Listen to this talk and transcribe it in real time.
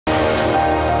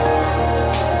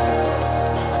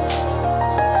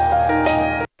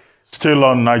Still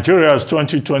on Nigeria's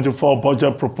 2024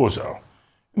 budget proposal.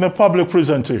 In a public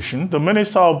presentation, the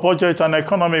Minister of Budget and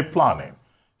Economy Planning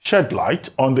shed light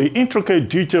on the intricate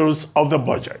details of the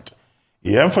budget.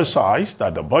 He emphasized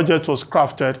that the budget was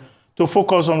crafted to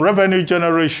focus on revenue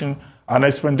generation and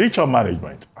expenditure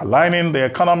management, aligning the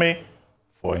economy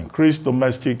for increased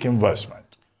domestic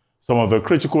investment. Some of the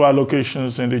critical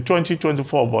allocations in the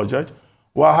 2024 budget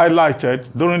were highlighted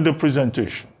during the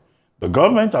presentation. The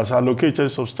government has allocated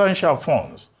substantial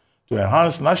funds to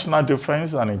enhance national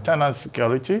defense and internal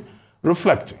security,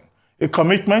 reflecting a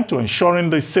commitment to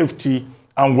ensuring the safety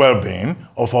and well-being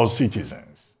of our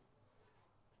citizens.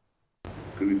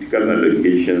 Critical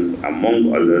allocations,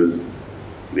 among others,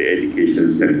 the education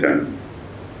sector,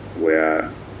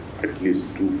 where at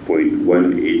least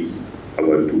 2.18,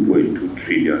 about 2.2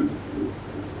 trillion,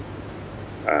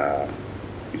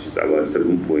 which is about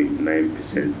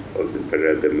 7.9% of the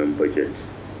federal government budget,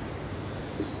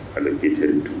 is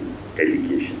allocated to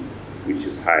education, which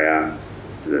is higher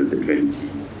than the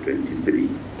 2023.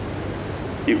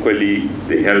 Equally,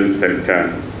 the health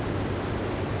sector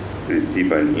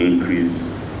received an increase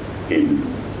in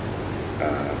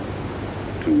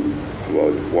to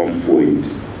about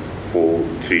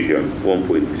 1.4 trillion,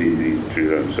 1.33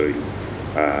 trillion, sorry,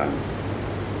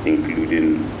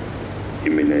 including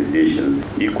immunizations.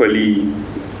 Equally,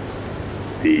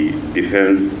 the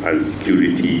defense and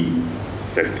security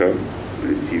sector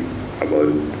received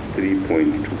about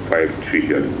 3.25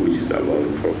 trillion, which is about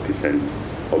 12%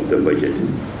 of the budget.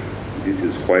 This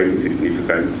is quite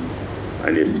significant,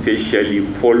 and especially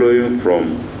following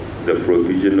from the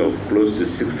provision of close to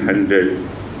 600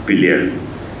 billion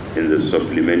in the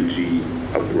supplementary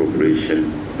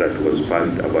appropriation that was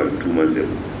passed about 2 months ago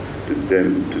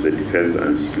to the defense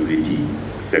and security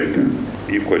sector.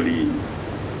 Equally,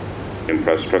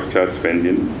 infrastructure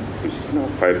spending, which is now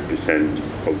 5%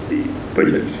 of the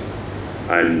budget.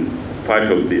 And part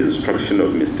of the instruction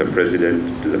of Mr.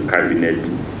 President to the Cabinet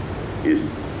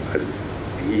is, as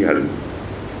he has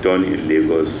done in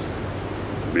Lagos,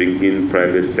 bringing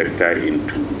private sector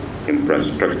into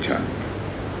infrastructure.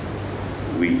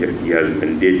 He has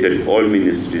mandated all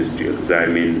ministries to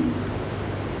examine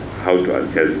how to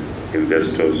assess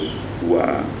investors who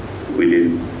are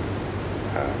willing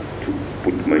to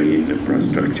put money in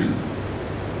infrastructure.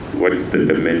 What the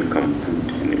government can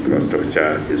put in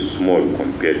infrastructure is small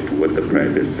compared to what the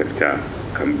private sector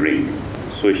can bring.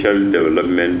 Social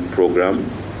development program,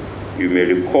 you may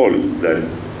recall that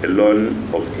a loan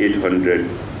of $800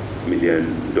 million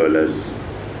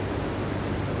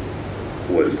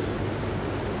was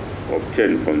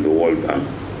obtained from the World Bank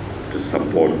to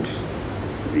support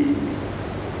the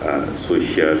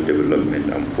social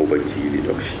development and poverty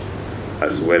reduction,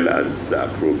 as well as the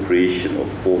appropriation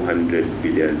of 400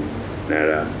 billion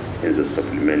naira in the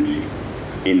supplementary.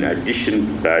 In addition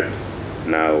to that,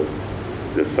 now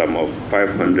the sum of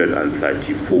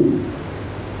 534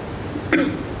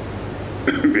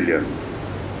 billion,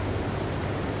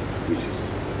 which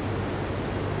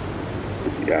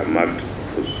is earmarked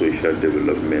for social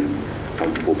development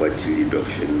and poverty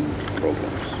reduction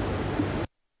programs.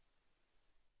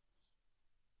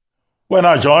 We're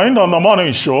now joined on the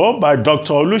morning show by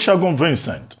Dr. Olusegun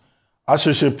Vincent,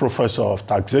 Associate Professor of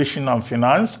Taxation and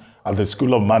Finance at the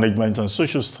School of Management and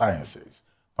Social Sciences,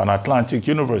 Pan-Atlantic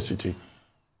University,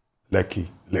 Lekki,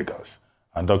 Lagos,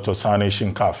 and Dr. Sani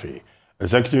Shinkafi,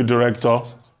 Executive Director,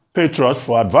 Patriot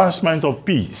for Advancement of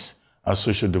Peace and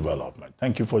Social Development.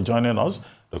 Thank you for joining us,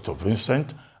 Dr.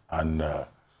 Vincent and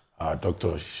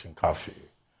Dr. Shinkafi.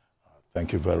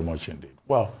 Thank you very much indeed.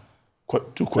 Well,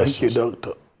 two questions. Thank you,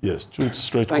 Doctor. Yes, two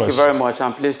straight questions. Thank you very much.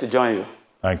 I'm pleased to join you.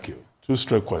 Thank you. Two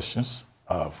straight questions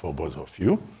for both of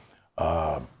you.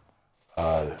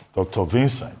 Dr.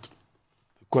 Vincent,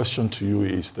 the question to you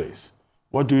is this.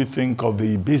 What do you think of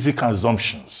the basic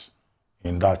assumptions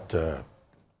in that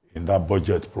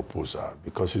budget proposal?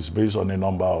 Because it's based on a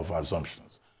number of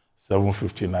assumptions.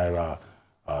 750 naira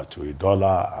to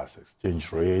 $1 as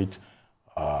exchange rate,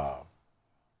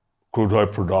 crude oil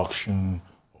production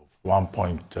of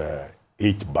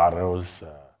 1.8 barrels,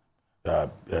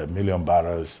 million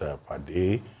barrels per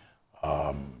day,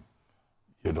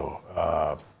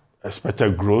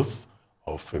 expected growth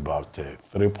of about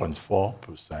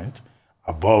 3.4%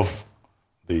 above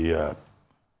the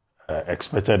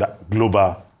expected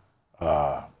global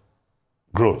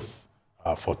growth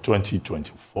for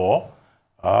 2024.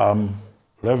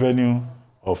 Revenue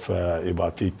of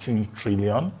about 18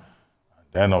 trillion. And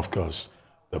then, of course,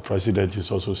 the president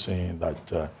is also saying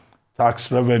that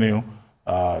tax revenue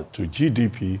to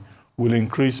GDP will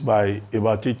increase by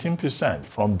about 18%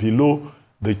 from below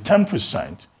the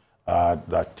 10%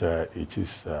 that it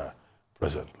is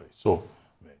presently. So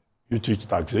you teach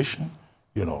taxation,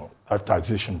 you know, that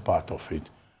taxation part of it,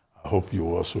 I hope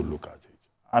you also look at it.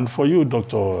 And for you,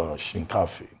 Dr.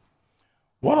 Shinkafi,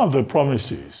 one of the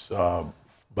promises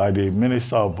by the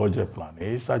Minister of Budget Planning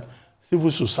is that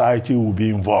civil society will be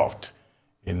involved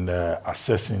in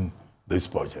assessing this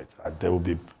budget, that there will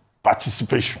be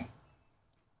participation.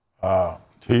 Do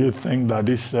you think that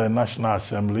this National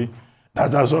Assembly,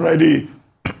 that has already,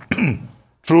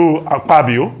 through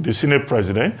Akpabio, the Senate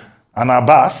President, and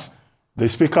Abbas, the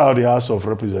Speaker of the House of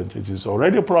Representatives,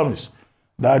 already promised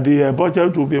that the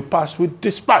budget will be passed with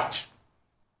dispatch?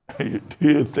 Do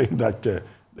you think that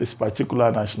this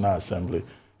particular National Assembly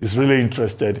is really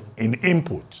interested in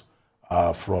input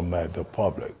from the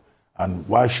public? And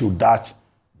why should that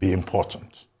be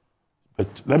important? But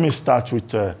let me start with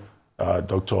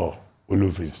Dr.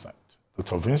 Vincent.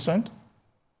 Dr. Vincent?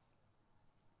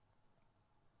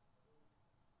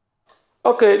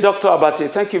 Okay, Dr. Abati,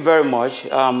 thank you very much.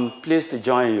 I'm pleased to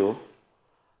join you.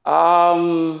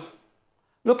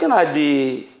 Looking at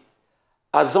the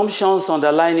assumptions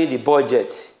underlying the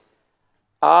budget,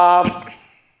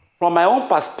 from my own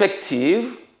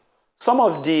perspective, some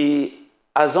of the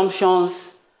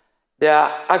assumptions, they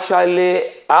are actually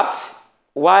apt,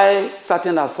 while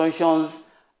certain assumptions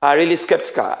are really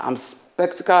skeptical. I'm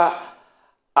skeptical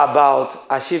about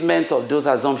achievement of those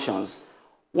assumptions.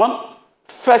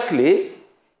 Firstly,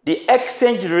 the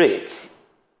exchange rate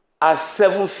at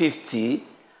 750,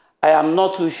 I am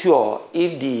not too sure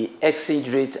if the exchange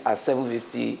rate at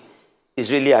 750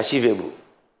 is really achievable,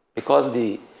 because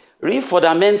the real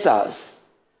fundamentals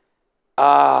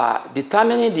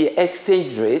determining the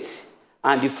exchange rate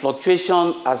and the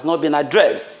fluctuation has not been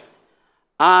addressed.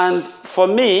 And for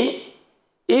me,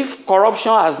 if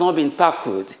corruption has not been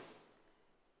tackled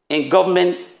in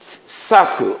government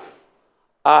circle,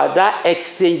 that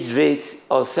exchange rate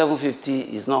of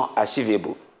 750 is not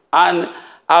achievable. And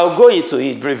I'll go into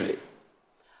it briefly.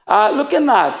 Looking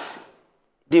at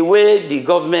the way the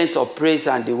government operates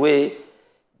and the way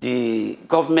the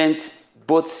government,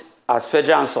 both as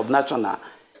federal and subnational,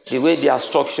 the way they are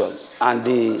structured and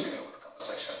the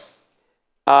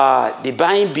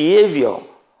buying behavior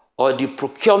or the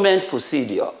procurement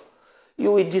procedure,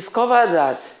 you will discover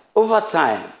that over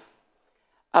time,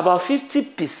 about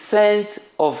 50%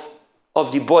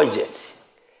 of the budget,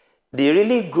 they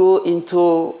really go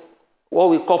into what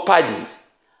we call padding.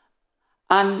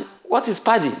 And what is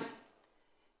padding?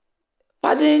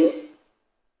 Padding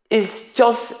is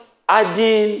just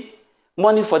adding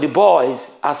money for the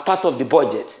boys as part of the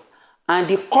budget. And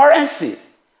the currency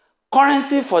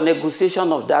for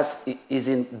negotiation of that is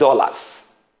in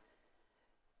dollars.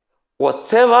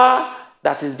 Whatever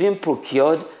that is being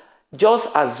procured, just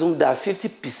assume that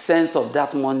 50% of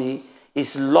that money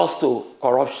is lost to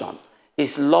corruption,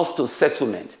 is lost to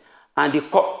settlement. And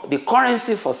the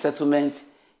currency for settlement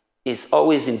is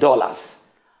always in dollars.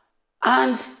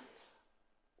 And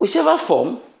whichever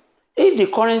form, if the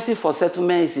currency for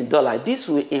settlement is in dollars, this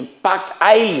will impact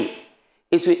highly.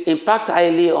 It will impact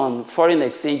highly on foreign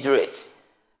exchange rates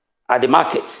at the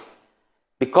market.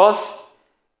 Because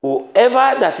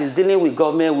whoever that is dealing with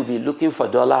government will be looking for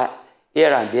dollar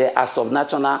here and there as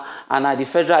subnational and at the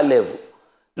federal level.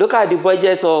 Look at the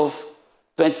budget of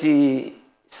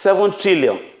 27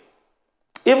 trillion.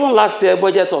 Even last year,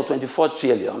 budget of 24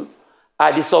 trillion.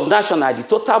 At the subnational, the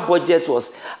total budget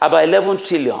was about 11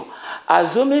 trillion.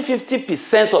 Assuming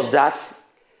 50% of that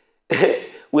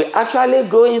will actually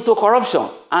go into corruption,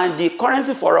 and the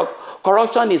currency for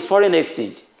corruption is foreign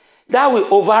exchange, that will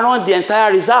overrun the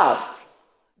entire reserve.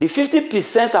 The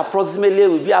 50% approximately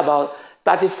will be about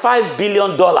 $35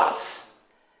 billion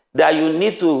that you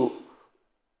need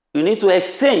to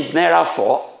exchange naira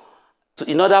for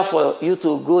in order for you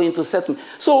to go into settlement.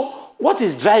 So what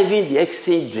is driving the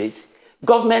exchange rate?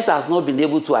 Government has not been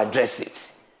able to address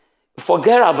it.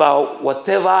 Forget about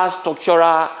whatever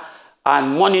structural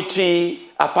and monetary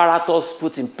apparatus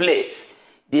put in place.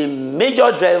 The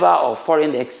major driver of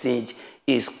foreign exchange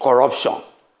is corruption.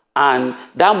 And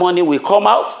that money will come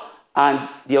out and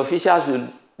the officials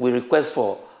will request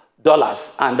for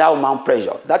dollars, and that will mount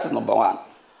pressure. That is number one.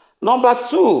 Number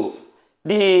two,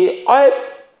 the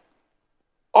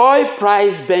oil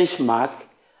price benchmark,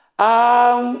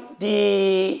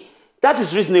 that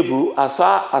is reasonable as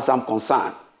far as I'm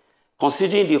concerned,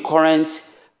 considering the current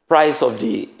price of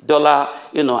the dollar,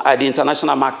 at the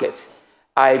international market.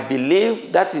 I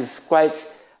believe that is quite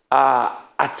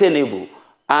attainable.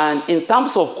 And in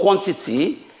terms of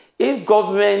quantity, if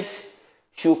government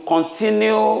should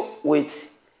continue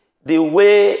with the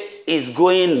way it's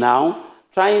going now,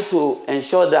 trying to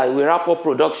ensure that we wrap up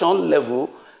production level,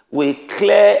 we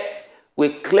clear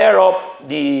up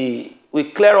the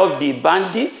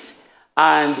bandits,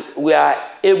 and we are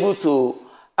able to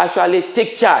actually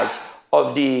take charge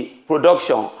of the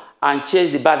production and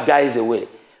chase the bad guys away.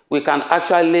 We can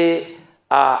actually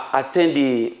attain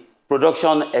the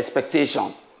production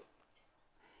expectation.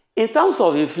 In terms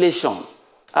of inflation,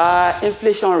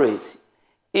 inflation rate,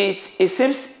 it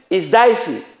seems it's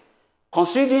dicey.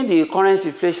 Considering the current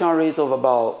inflation rate of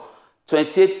about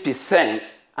 28%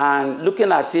 and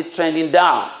looking at it trending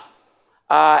down,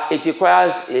 it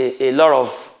requires a lot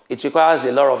of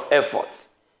effort.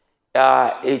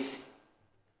 It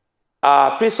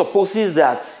presupposes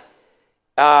that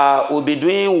we'll be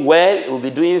doing well, we'll be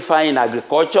doing fine in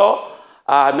agriculture.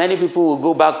 Many people will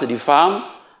go back to the farm,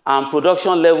 and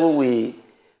production level will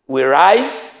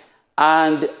rise,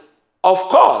 and of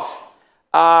course,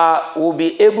 we'll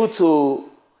be able to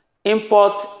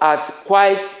import at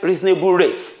quite reasonable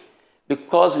rates,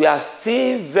 because we are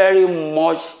still very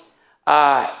much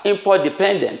import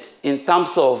dependent in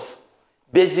terms of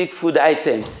basic food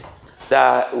items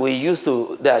that we used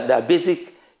to, that basic,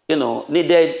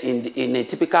 needed in a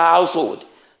typical household.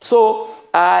 So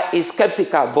it's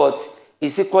skeptical, but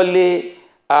it's equally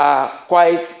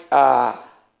quite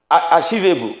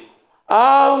achievable.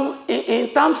 In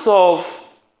terms of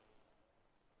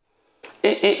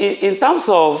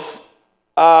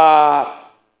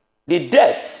the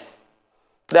debt,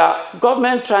 the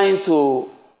government trying to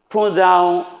pull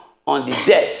down on the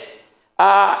debt,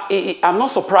 I'm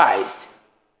not surprised.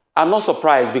 I'm not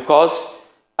surprised, because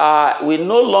we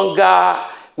no longer,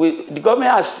 the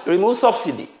government has removed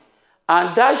subsidy,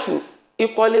 and that should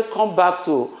equally come back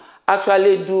to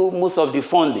actually do most of the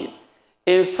funding.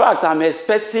 In fact, I'm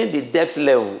expecting the debt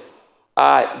level,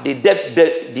 the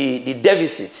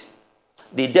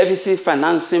deficit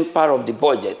financing part of the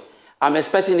budget, I'm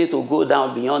expecting it to go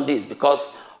down beyond this,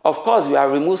 because, of course, we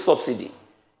have removed subsidy.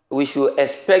 We should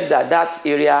expect that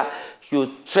area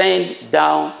should trend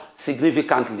down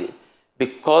significantly,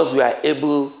 because we are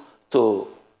able to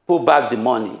put back the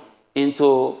money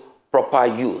into proper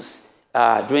use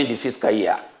during the fiscal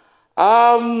year.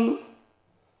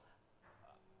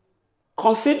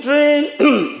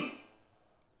 Considering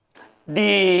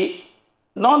the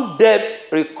non-debt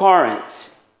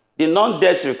recurrent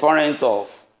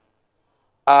of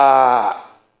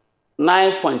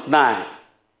 9.9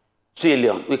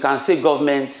 trillion, we can say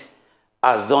government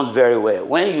has done very well.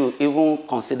 When you even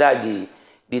consider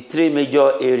the three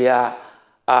major areas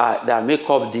that make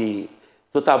up the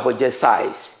total budget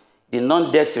size, the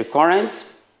non-debt recurrent,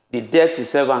 the debt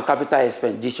itself, and capital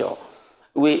expenditure,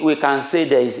 we can say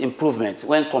there is improvement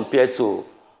when compared to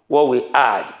what we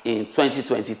had in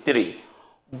 2023.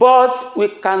 But we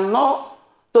cannot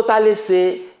totally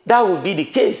say that will be the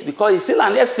case, because it's still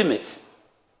an estimate.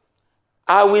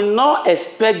 I will not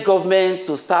expect government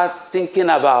to start thinking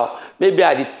about, maybe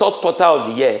at the third quarter of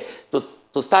the year, to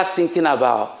start thinking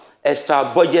about extra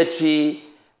budgetary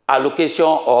allocation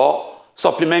or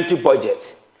supplementary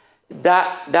budget.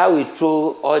 That will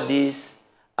throw all these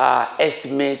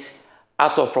estimates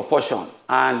out of proportion,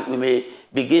 and we may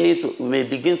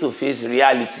begin to face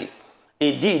reality.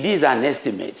 Indeed, this is an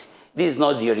estimate. This is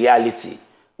not the reality.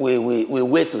 We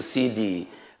wait to see the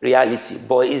reality.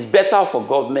 But it's better for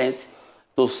government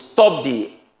to stop the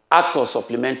act of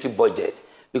supplementary budget,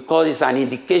 because it's an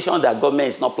indication that government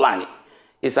is not planning.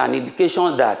 It's an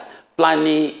indication that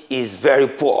planning is very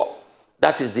poor.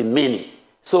 That is the meaning.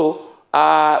 So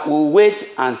we'll wait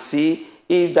and see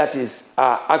if that is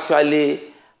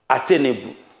actually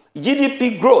attainable.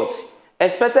 GDP growth,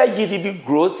 expected GDP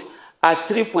growth at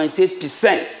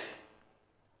 3.8%.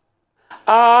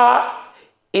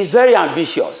 It's very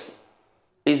ambitious.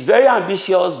 It's very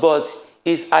ambitious, but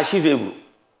it's achievable.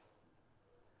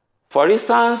 For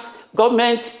instance,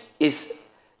 government is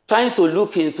trying to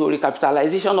look into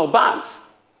recapitalization of banks.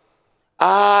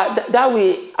 That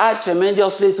will add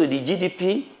tremendously to the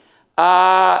GDP.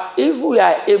 If we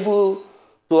are able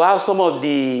to have some of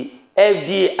the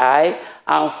FDI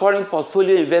and foreign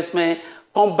portfolio investment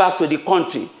come back to the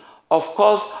country, of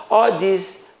course, all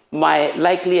this might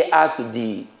likely add to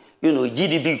the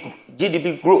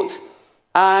GDP growth.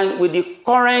 And with the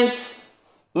current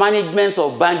management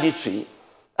of banditry,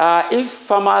 if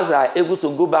farmers are able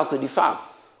to go back to the farm,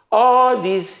 all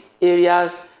these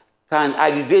areas can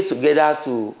aggregate together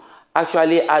to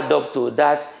actually add up to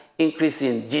that increase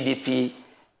in GDP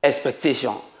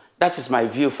expectation. That is my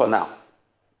view for now.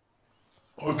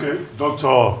 Okay,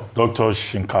 Dr.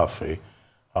 Shinkafi,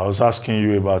 I was asking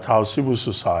you about how civil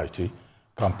society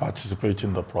can participate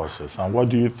in the process, and what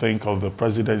do you think of the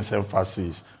president's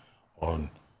emphasis on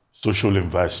social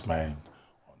investment,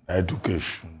 on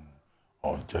education,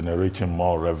 on generating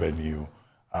more revenue,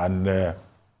 and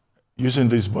using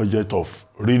this budget of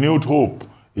renewed hope,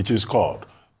 it is called,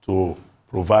 to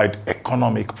provide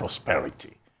economic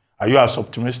prosperity. Are you as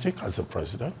optimistic as the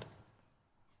president?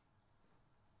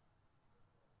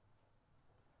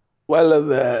 Well,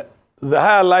 the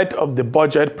highlight of the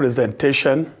budget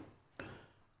presentation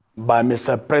by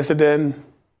Mr. President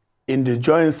in the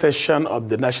joint session of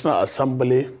the National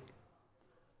Assembly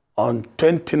on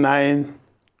 29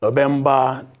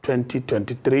 November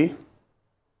 2023,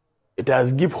 it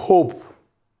has given hope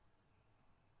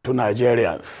to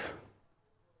Nigerians.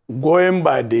 Going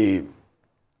by the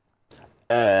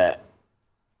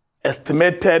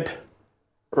estimated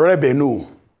revenue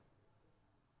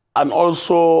and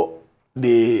also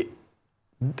the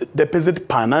deposit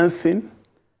financing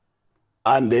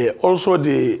and also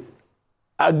the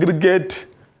aggregate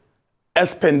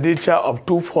expenditure of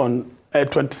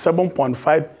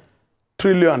 27.5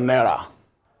 trillion naira.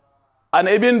 And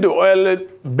even the oil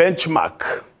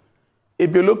benchmark,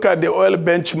 if you look at the oil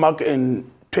benchmark in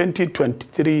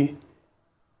 2023,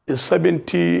 is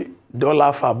 $70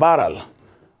 per barrel.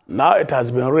 Now it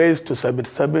has been raised to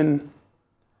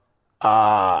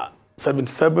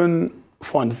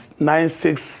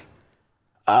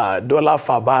 77.96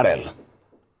 per barrel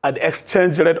at the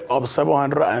exchange rate of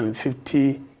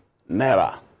 750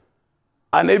 naira.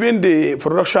 And even the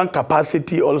production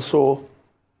capacity also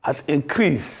has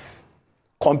increased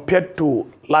compared to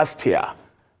last year.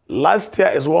 Last year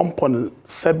is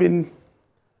 1.70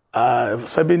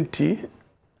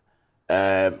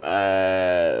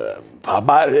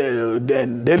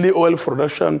 daily oil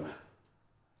production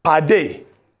per day.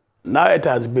 Now it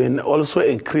has been also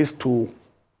increased to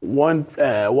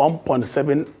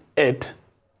 1.78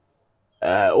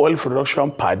 oil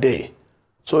production per day.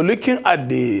 So looking at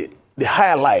the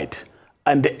highlight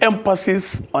and the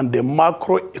emphasis on the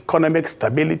macroeconomic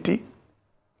stability,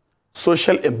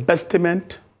 social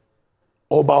investment,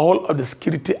 overhaul of the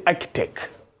security architect,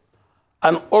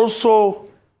 and also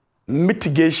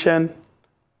mitigation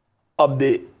of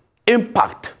the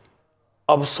impact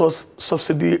of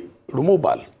subsidy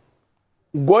removal.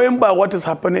 Going by what is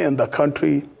happening in the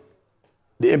country,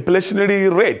 the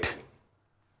inflationary rate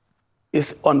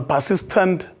is on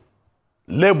persistent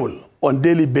level on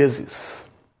daily basis.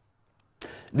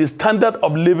 The standard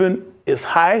of living is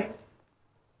high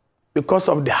because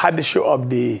of the hardship of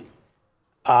the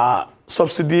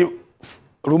subsidy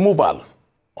removal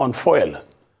on fuel.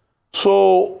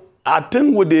 So I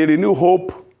think with the Renew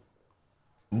Hope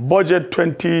budget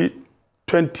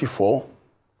 2024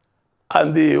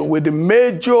 and with the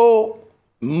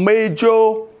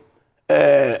major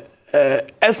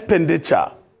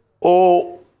expenditure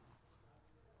or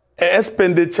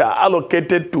expenditure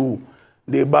allocated to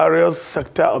the various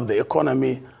sector of the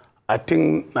economy, I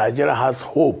think Nigeria has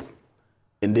hope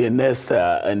in the next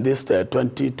in this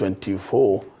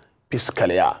 2024 fiscal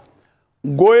year.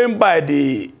 Going by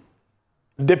the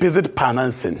deposit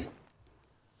financing,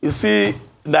 you see,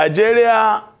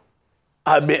 Nigeria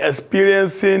has been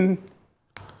experiencing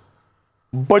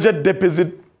budget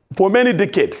deficit for many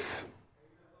decades.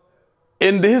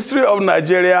 In the history of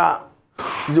Nigeria,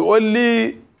 the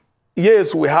only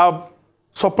years we have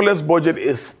surplus budget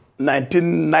is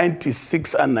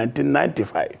 1996 and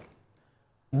 1995.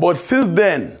 But since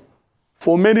then,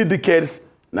 for many decades,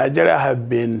 Nigeria has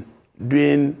been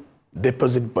doing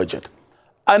deposit budget.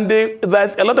 And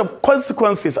there's a lot of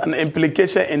consequences and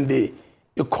implication in the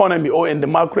economy or in the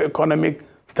macroeconomic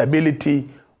stability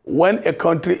when a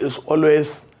country is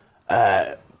always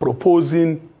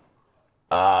proposing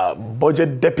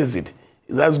budget deficit.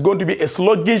 There's going to be a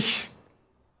sluggish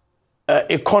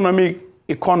economy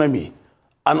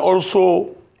and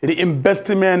also the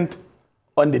investment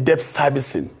on the debt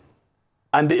servicing.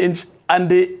 And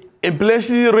the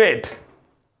inflation rate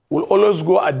will always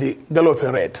go at the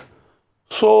galloping rate.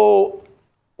 So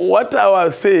what I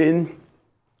was saying,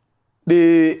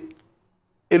 the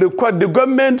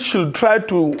government should try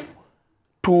to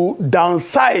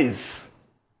downsize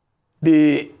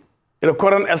the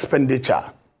recurrent expenditure.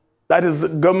 That is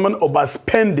government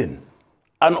overspending,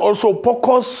 and also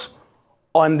focus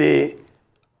on the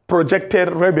projected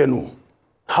revenue,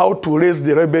 how to raise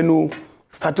the revenue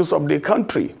status of the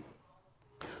country.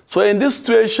 So in this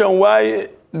situation, why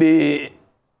the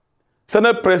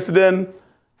Senate President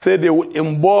said they will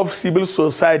involve civil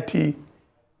society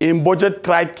in budget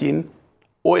tracking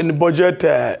or in budget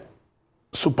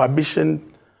supervision,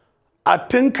 I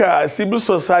think civil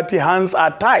society hands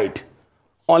are tied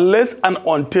unless and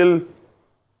until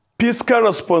Fiscal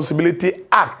Responsibility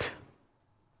Act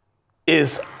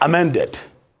is amended.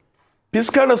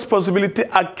 Fiscal Responsibility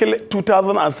Act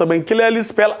 2007 clearly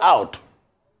spells out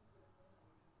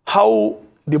how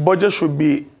the budget should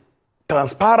be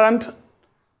transparent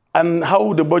and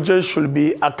how the budget should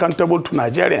be accountable to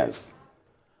Nigerians.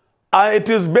 And it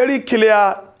is very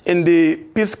clear in the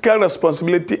Fiscal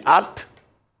Responsibility Act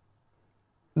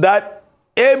that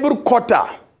every quarter,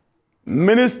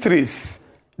 ministries,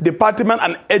 departments,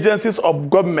 and agencies of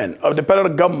government, of the federal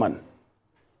government,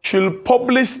 should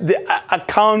publish the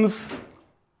accounts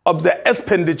of their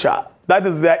expenditure, that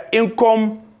is their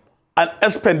income and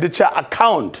expenditure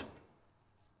account,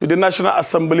 to the National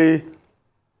Assembly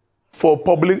for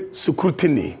public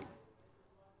scrutiny.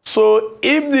 So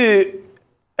if the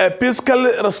Fiscal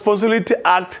Responsibility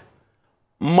Act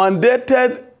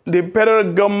mandated the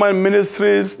federal government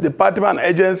ministries, departments, and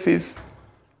agencies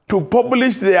to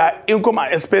publish their income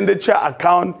and expenditure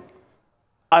account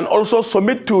and also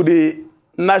submit to the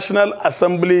National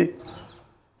Assembly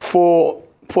for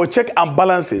check and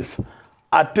balances,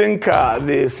 I think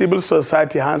the civil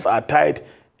society hands are tied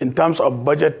in terms of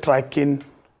budget tracking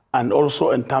and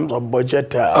also in terms of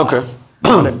budget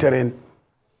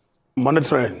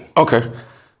monitoring. Okay.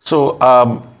 So,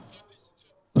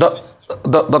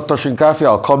 Dr. Shinkafi,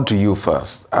 I'll come to you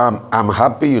first. I'm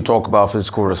happy you talk about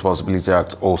Fiscal Responsibility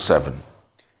Act 07.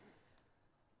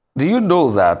 Do you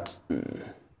know that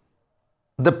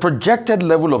the projected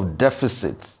level of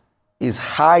deficit is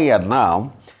higher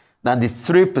now than the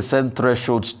 3%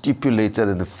 threshold stipulated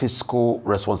in the Fiscal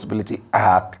Responsibility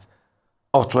Act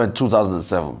of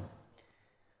 2007?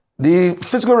 The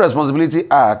Fiscal Responsibility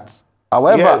Act,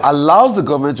 however, allows the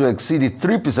government to exceed the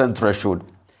 3% threshold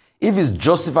if it's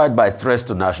justified by threats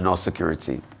to national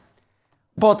security.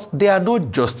 But there are no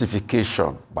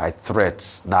justification by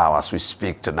threats now as we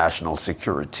speak to national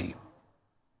security.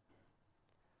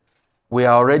 We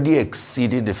are already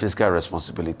exceeding the Fiscal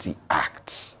Responsibility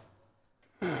Act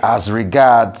as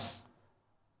regards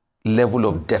level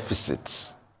of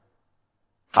deficits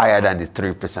higher than the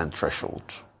 3% threshold.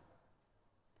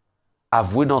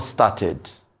 Have we not started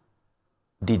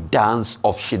the dance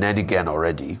of shenanigan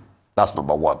already? That's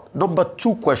number one. Number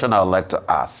two question I would like to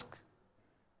ask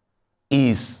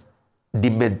is the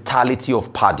mentality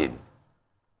of padding.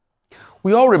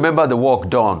 We all remember the work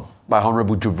done by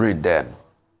Honorable Jubril then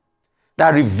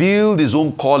that revealed his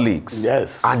own colleagues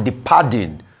and the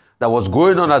padding that was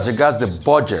going on as regards the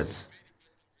budget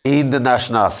in the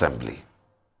National Assembly.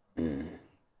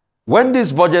 When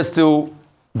this budget still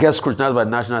gets scrutinized by the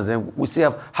National Assembly, we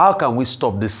still have, how can we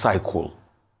stop this cycle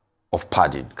of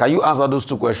padding? Can you answer those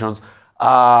two questions?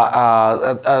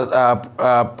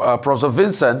 Professor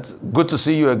Vincent, good to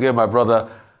see you again, my brother.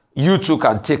 You too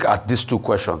can take at these two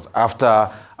questions after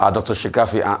Dr.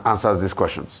 Shinkafi answers these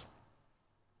questions.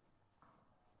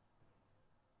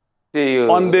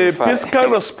 On the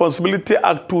Fiscal Responsibility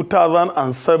Act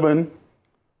 2007,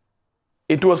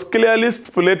 it was clearly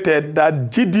stipulated that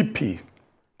GDP,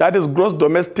 that is gross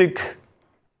domestic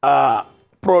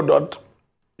product,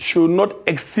 should not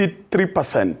exceed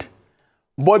 3%.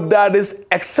 But there is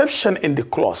exception in the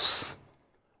clause,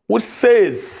 which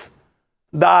says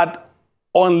that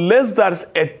unless there is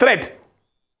a threat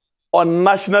on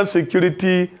national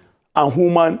security and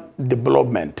human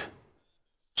development.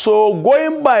 So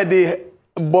going by the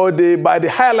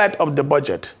highlight of the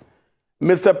budget,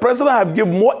 Mr. President have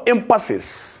given more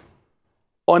emphasis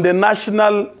on the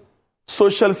national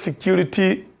social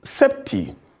security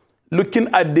safety, looking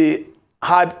at the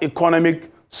hard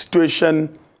economic situation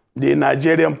the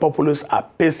Nigerian populace are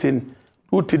facing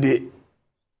due to the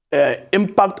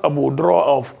impact of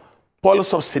withdrawal of fuel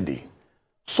subsidy.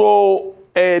 So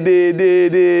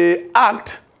the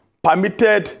act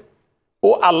permitted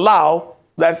or allow,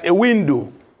 there's a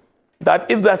window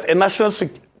that if there's a national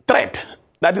threat,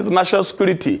 that is national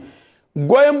security,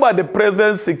 going by the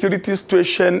present security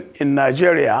situation in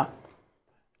Nigeria,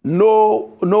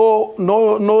 no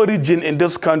region in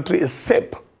this country is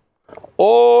safe.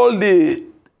 All the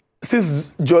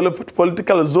 6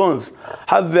 geopolitical zones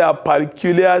have their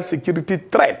peculiar security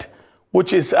threat,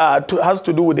 which is has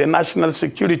to do with the national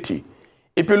security.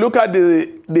 If you look at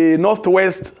the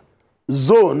northwest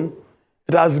zone,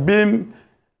 it has been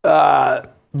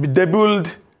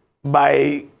bedeviled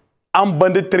by armed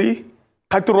banditry,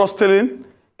 cattle rustling,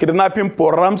 kidnapping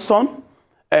for ransom,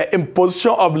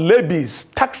 imposition of levies,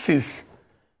 taxes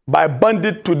by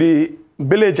bandits to the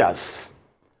villagers.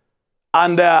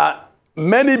 And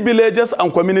many villages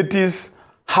and communities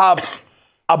have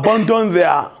abandoned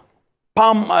their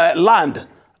palm land,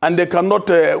 and they cannot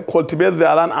cultivate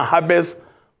their land and harvest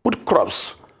food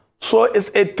crops. So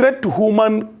it's a threat to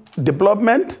human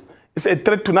development. It's a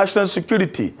threat to national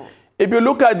security. If you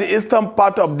look at the eastern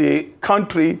part of the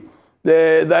country,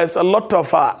 there's a lot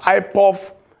of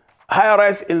IPOF,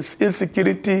 high-rise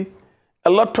insecurity,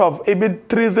 a lot of even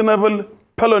treasonable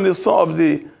felonies of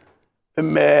the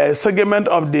segment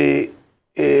of the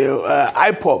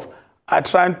IPOF are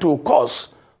trying to cause.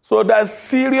 So there's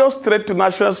serious threat to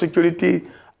national security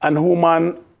and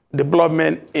human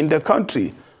development in the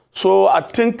country. So I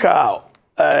think there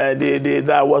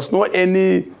was no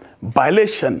any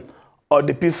violation of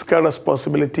the Fiscal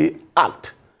Responsibility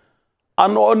Act.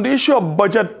 And on the issue of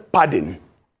budget padding,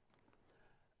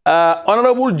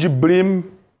 Honorable Jibrim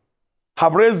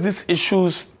have raised these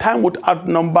issues time without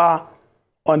number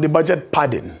on the budget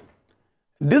padding.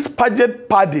 This budget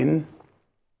padding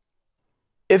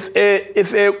is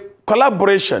a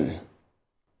collaboration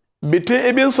between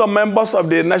even some members of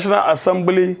the National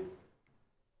Assembly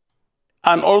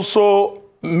and also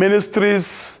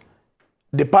ministries,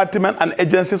 departments, and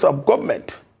agencies of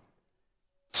government.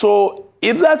 So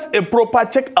if that's a proper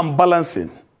check and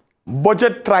balancing,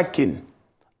 budget tracking,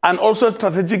 and also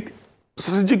strategic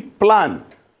plan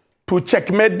to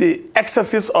checkmate the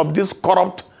excesses of this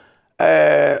corrupt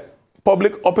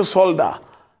public office holder,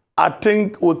 I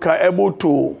think we can able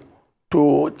to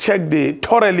check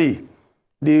thoroughly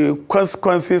the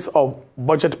consequences of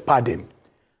budget padding.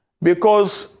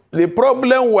 Because the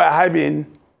problem we're having,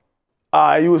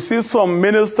 you see some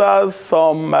ministers,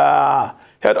 some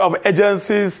head of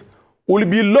agencies will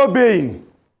be lobbying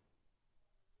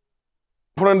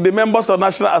from the members of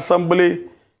National Assembly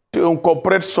to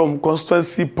incorporate some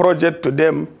constituency project to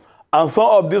them. And some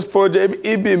of these projects,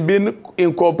 even being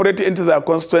incorporated into their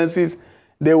constituencies,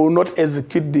 they will not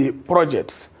execute the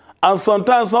projects. And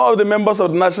sometimes some of the members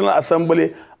of the National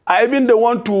Assembly are even the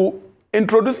one to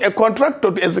introduce a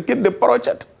contractor to execute the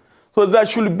project. So there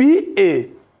should be a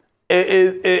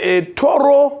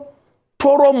thorough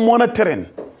monitoring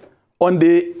on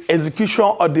the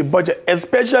execution of the budget,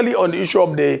 especially on the issue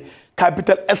of the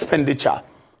capital expenditure.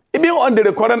 Even on the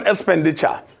recurrent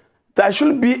expenditure, there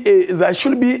should be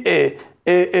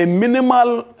a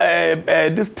minimal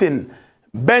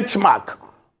benchmark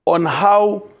on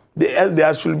how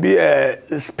there should be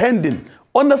spending,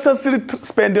 unnecessary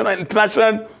spending on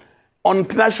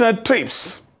international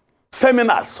trips,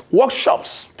 seminars,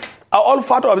 workshops are all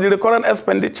part of the recurrent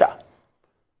expenditure.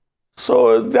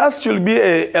 So there should be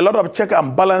a lot of check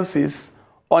and balances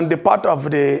on the part of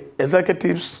the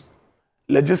executives,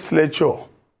 legislature,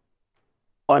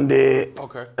 on the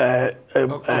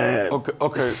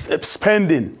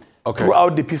spending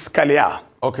throughout the fiscal year.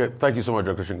 Okay, thank you so much,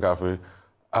 Dr. Shinkafi.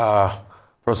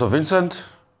 Professor Vincent?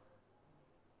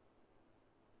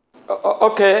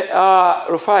 Okay,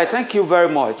 Rufai, thank you very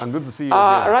much. And good to see you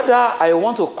again. Rather, I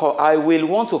will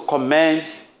want to commend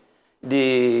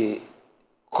the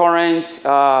current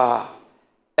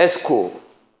ESCO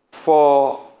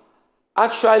for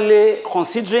actually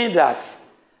considering that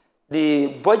the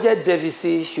budget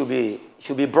deficit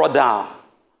should be brought down.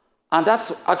 And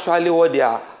that's actually what they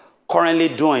are currently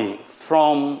doing,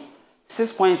 from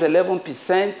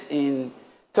 6.11% in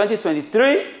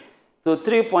 2023 to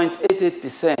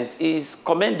 3.88% is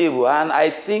commendable. And I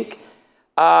think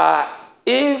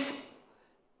if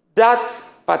that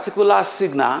particular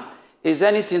signal is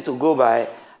anything to go by,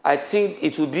 I think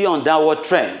it will be on downward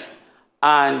trend.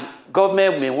 And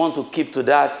government may want to keep to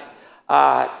that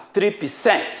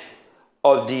 3%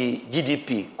 of the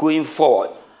GDP going forward.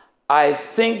 I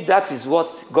think that is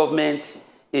what government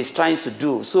is trying to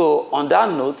do. So on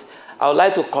that note, I would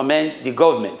like to commend the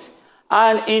government.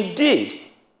 And indeed,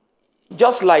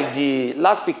 just like the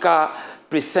last speaker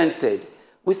presented,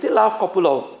 we still have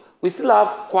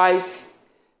quite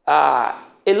a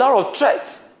lot of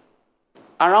threats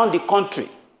around the country.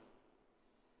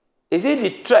 Is it the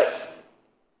threat,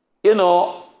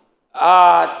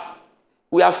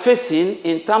 we are facing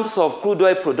in terms of crude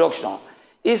oil production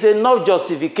is enough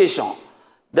justification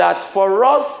that for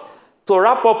us to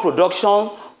wrap up production,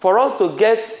 for us to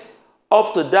get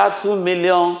up to that 2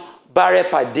 million barrels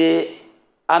per day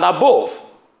and above,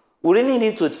 we really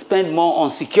need to spend more on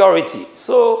security.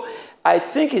 So I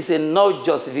think it's enough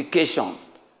justification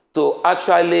to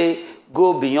actually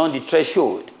go beyond the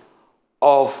threshold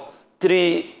of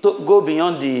go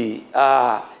beyond the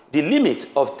limit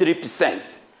of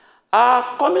 3%.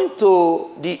 Coming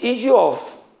to the issue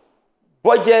of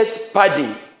budget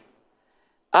padding,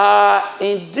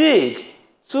 indeed,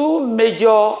 two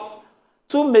major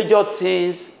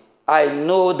things I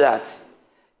know that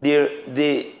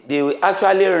they will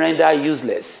actually render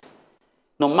useless.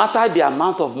 No matter the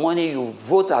amount of money you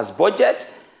vote as budget,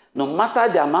 no matter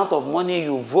the amount of money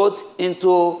you vote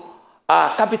into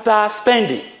capital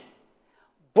spending,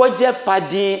 budget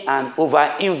padding and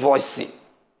over-invoicing.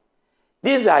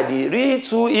 These are the really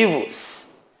two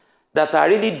evils that are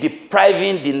really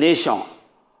depriving the nation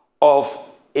of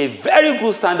a very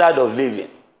good standard of living.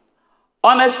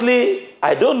 Honestly,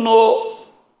 I don't know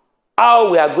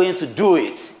how we are going to do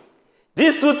it.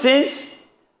 These two things,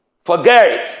 forget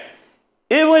it.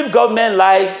 Even if government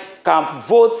likes, can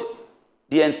vote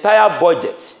the entire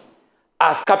budget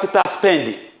as capital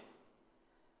spending.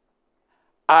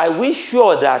 I wish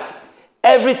sure that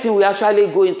everything will actually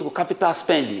go into capital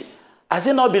spending. Has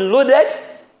it not been loaded?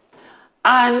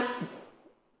 And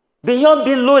beyond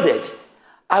being loaded,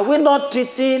 are we not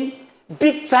treating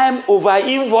big time over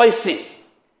invoicing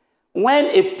when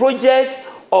a project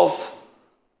of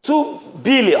 2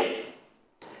 billion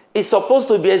is supposed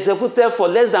to be executed for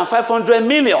less than 500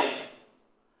 million?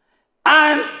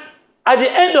 And at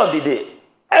the end of the day,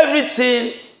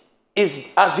 everything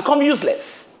has become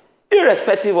useless,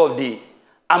 irrespective of the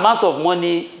amount of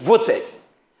money voted.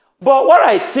 But what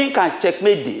I think can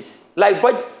checkmate this, like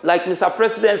Mr.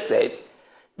 President said,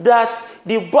 that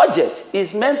the budget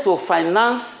is meant to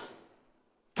finance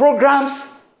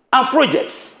programs and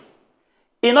projects.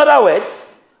 In other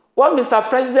words, what Mr.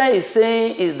 President is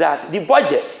saying is that the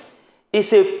budget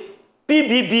is a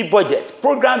PBB budget,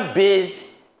 program-based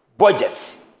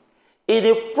budget. In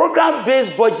a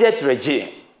program-based budget regime,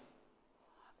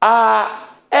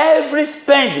 every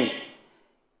spending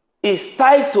is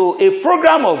tied to a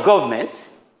program of government,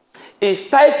 is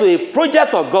tied to a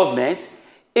project of government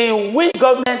in which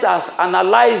government has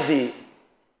analyzed the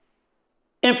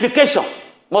implication,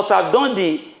 must have done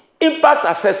the impact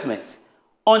assessment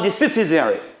on the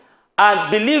citizenry,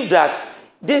 and believe that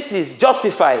this is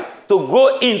justified to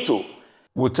go into.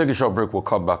 We'll take a short break. We'll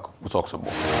come back. We'll talk some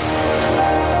more.